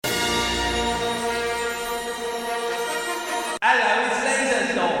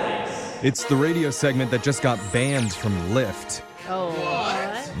It's the radio segment that just got banned from Lyft. Oh,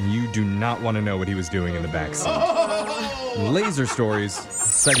 what? You do not want to know what he was doing in the backseat. Laser Stories, a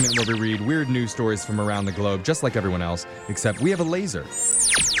segment where we read weird news stories from around the globe, just like everyone else, except we have a laser.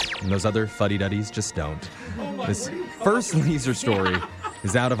 And those other fuddy-duddies just don't. This first laser story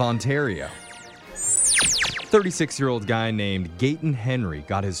is out of Ontario. 36-year-old guy named Gayton Henry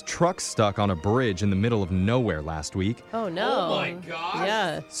got his truck stuck on a bridge in the middle of nowhere last week. Oh, no. Oh, my gosh.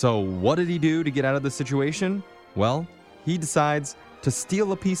 Yeah. So what did he do to get out of the situation? Well, he decides to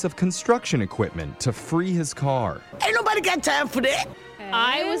steal a piece of construction equipment to free his car. Ain't nobody got time for that.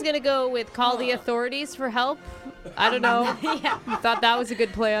 I was going to go with call the authorities for help. I don't know. Thought that was a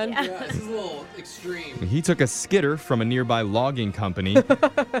good plan. Yeah, this is a little extreme. He took a skidder from a nearby logging company.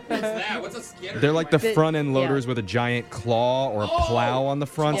 What's that? What's a skidder? They're like the The- front-end loaders yeah. with a giant claw or a plow on the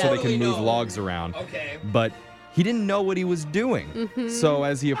front so they totally can move know. logs around. Okay. But he didn't know what he was doing. So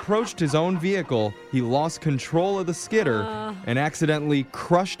as he approached his own vehicle, he lost control of the skidder and accidentally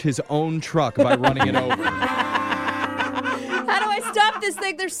crushed his own truck by running it over. How do I stop this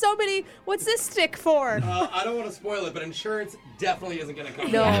thing? There's so many. What's this stick for? I don't want to spoil it, but insurance definitely isn't going to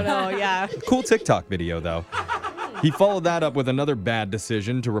come. No, yeah. Cool TikTok video, though. He followed that up with another bad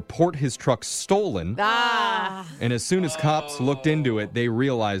decision to report his truck stolen. And as soon as cops looked into it, they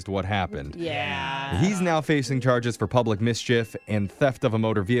realized what happened. Yeah. He's now facing charges for public mischief and theft of a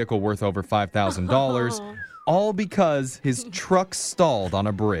motor vehicle worth over $5,000, all because his truck stalled on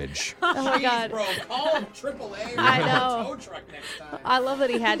a bridge. Oh, my Jeez, God. bro, call AAA or I a know. tow truck next time. I love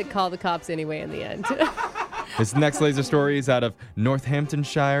that he had to call the cops anyway in the end. This next laser story is out of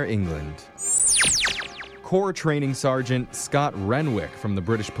Northamptonshire, England. Corps Training Sergeant Scott Renwick from the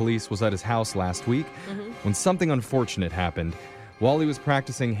British Police was at his house last week when something unfortunate happened. While he was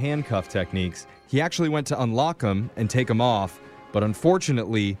practicing handcuff techniques, he actually went to unlock them and take them off, but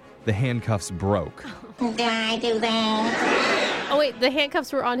unfortunately, the handcuffs broke. Did I do that? Oh, wait, the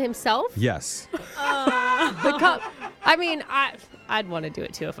handcuffs were on himself? Yes. The cop. I mean, I'd want to do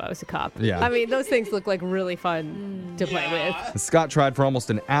it too if I was a cop. Yeah. I mean, those things look like really fun to play with. Scott tried for almost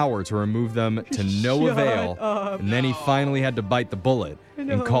an hour to remove them to no avail, and then he finally had to bite the bullet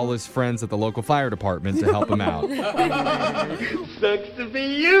and call his friends at the local fire department to help him out. Sucks to be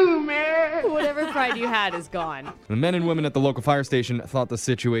you, man. Whatever pride you had is gone. The men and women at the local fire station thought the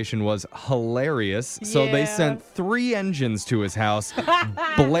situation was hilarious, so they Yeah. sent 3 engines to his house,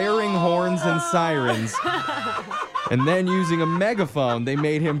 blaring horns and sirens, and then using a megaphone, they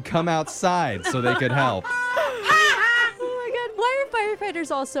made him come outside so they could help. Oh my God, why are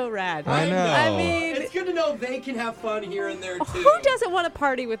firefighters all so rad? I know. I mean, It's good to know they can have fun here and there, too. who doesn't want to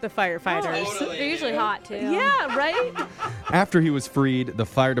party with the firefighters? Totally. They're usually hot, too. Yeah, right? After he was freed, the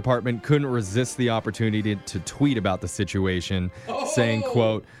fire department couldn't resist the opportunity to tweet about the situation, saying,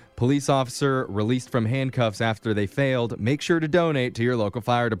 quote, "Police officer released from handcuffs after they failed. Make sure to donate to your local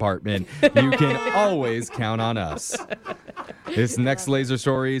fire department. You can always count on us." This next laser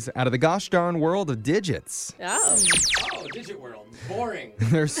story is out of the gosh darn world of digits. Oh. Oh, Digit World. Boring.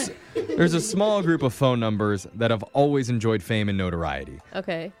 There's a small group of phone numbers that have always enjoyed fame and notoriety,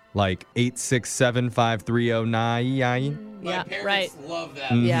 Okay. like 867-5309. My Yeah, parents right. love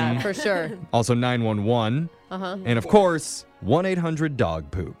that. Yeah, for sure. Also 911, and of course,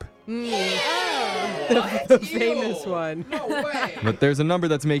 1-800-DOG-POOP. The famous one. No way. But there's a number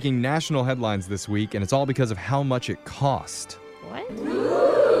that's making national headlines this week, and it's all because of how much it cost. What?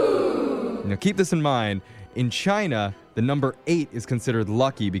 Now, keep this in mind. In China, the number 8 is considered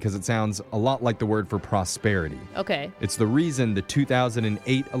lucky because it sounds a lot like the word for prosperity. Okay. It's the reason the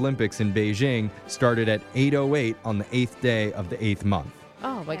 2008 Olympics in Beijing started at 8:08 on the 8th day of the 8th month.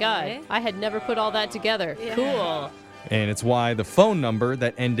 Oh my God. I had never put all that together. Cool. And it's why the phone number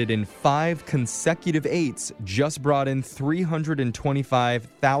that ended in 5 consecutive 8s just brought in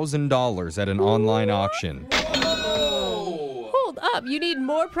 $325,000 at an online auction. Hold up. You need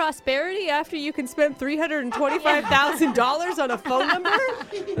more prosperity after you can spend $325,000 on a phone number? I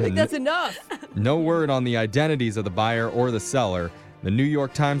think that's enough. No word on the identities of the buyer or the seller. The New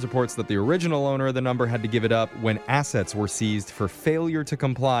York Times reports that the original owner of the number had to give it up when assets were seized for failure to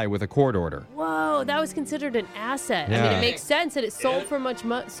comply with a court order. Whoa, that was considered an asset. I mean, Yeah. it makes sense that it sold for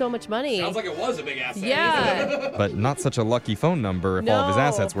so much money. Sounds like it was a big asset. Yeah. But not such a lucky phone number if all of his No.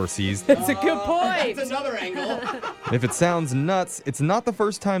 assets were seized. That's a good point. That's another angle. If it sounds nuts, it's not the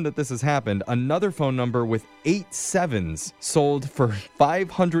first time that this has happened. Another phone number with 8 sevens sold for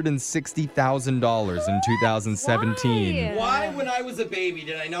 $560,000 in 2017. Why, when I was a baby,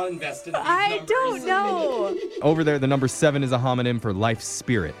 did I not invest in these I numbers? don't know. Over there, the number 7 is a homonym for life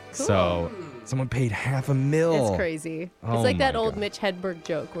spirit. So Someone paid $500,000. It's crazy. Oh It's like that my old God. Mitch Hedberg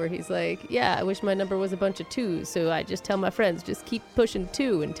joke where he's like, yeah, I wish my number was a bunch of 2s, so I just tell my friends, just keep pushing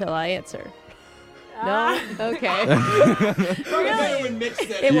 2 until I answer. No? Okay. Really? When Mitch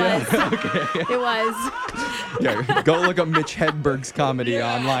said It Yeah, was. It was. Yeah, go look up Mitch Hedberg's comedy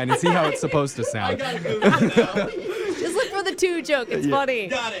online and see how it's supposed to I sound. gotta Google it now. Just look for the 2 joke. It's funny.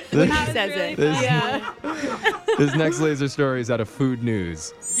 Got it. When he says it. This- Yeah. This next laser story is out of Food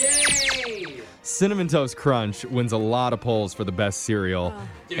News. Yay! Cinnamon Toast Crunch wins a lot of polls for the best cereal.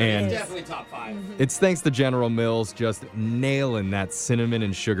 Dude, And it's definitely top 5. it's thanks to General Mills just nailing that cinnamon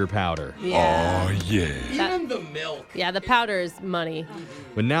and sugar powder. Yeah. Even the milk. Yeah, the powder is money.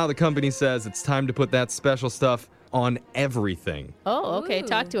 But now the company says it's time to put that special stuff on everything. Oh, okay.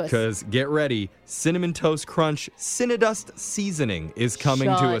 Talk to us. Because get ready, Cinnamon Toast Crunch Cinnadust Seasoning is coming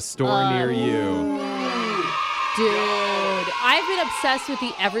to a Shut store near you. Dude, I've been obsessed with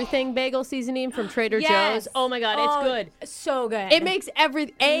the everything bagel seasoning from Trader Yes. Joe's. Oh my God, it's good. So good. It makes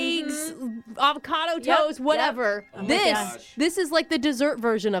eggs, avocado toast, whatever. Oh my This gosh. this is like the dessert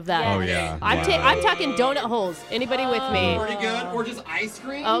version of that. Oh, yeah. I'm talking donut holes. Anybody with me? Pretty good. Or just ice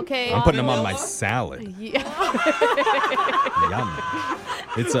cream. Okay. I'm putting them on my Vanilla? salad. Yeah. Yum.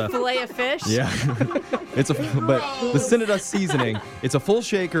 It's a Fillet of fish. yeah. But the Cinnadust seasoning, it's a full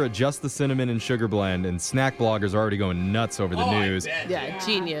shaker of just the cinnamon and sugar blend, and snack bloggers are already going nuts over the Oh, I news. bet. Yeah,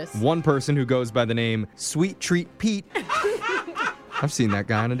 genius. One person who goes by the name Sweet Treat Pete. I've seen that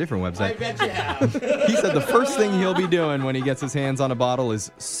guy on a different I website. bet you have. He said the first thing he'll be doing when he gets his hands on a bottle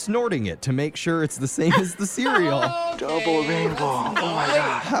is snorting it to make sure it's the same as the cereal. Double rainbow. Oh my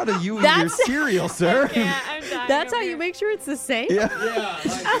god. How do you eat your That's- cereal, sir? I'm dying That's how over you here. make sure it's the same? Yeah. Yeah,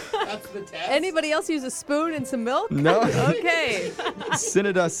 like, that's the test. Anybody else use a spoon and some milk? No. Okay.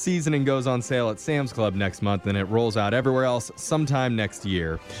 Cinnadust seasoning goes on sale at Sam's Club next month, and it rolls out everywhere else sometime next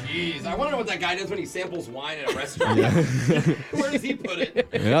year. Jeez, I want to know what that guy does when he samples wine at a restaurant. Where does he put it?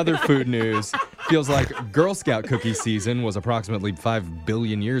 In other food news, feels like Girl Scout cookie season was approximately 5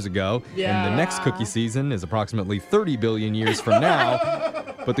 billion years ago, and the next cookie season is approximately 30 billion years from now.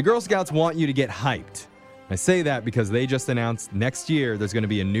 But the Girl Scouts want you to get hyped. I say that because they just announced next year there's going to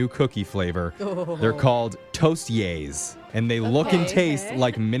be a new cookie flavor. They're called Toastiers, and they look and taste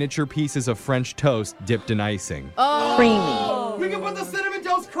like miniature pieces of French toast dipped in icing. We can put the cinnamon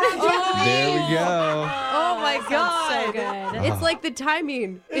toast crunch on. There we go. Oh my God. So good. It's like the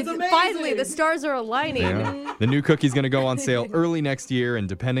timing. It's amazing. Finally, the stars are aligning. Yeah. The new cookie's going to go on sale early next year, and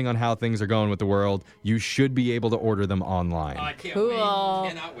depending on how things are going with the world, you should be able to order them online. I can't Cool. wait.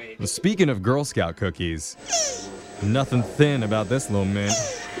 Cannot wait. Well, speaking of Girl Scout cookies, nothing thin about this little mint.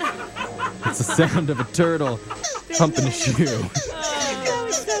 It's the sound of a turtle humping a shoe.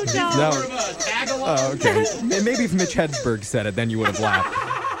 More of a tag-along. Oh, okay. Maybe if Mitch Hedberg said it, then you would have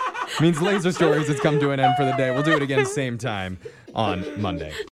laughed. Means Laser Stories has come to an end for the day. We'll do it again same time on Monday.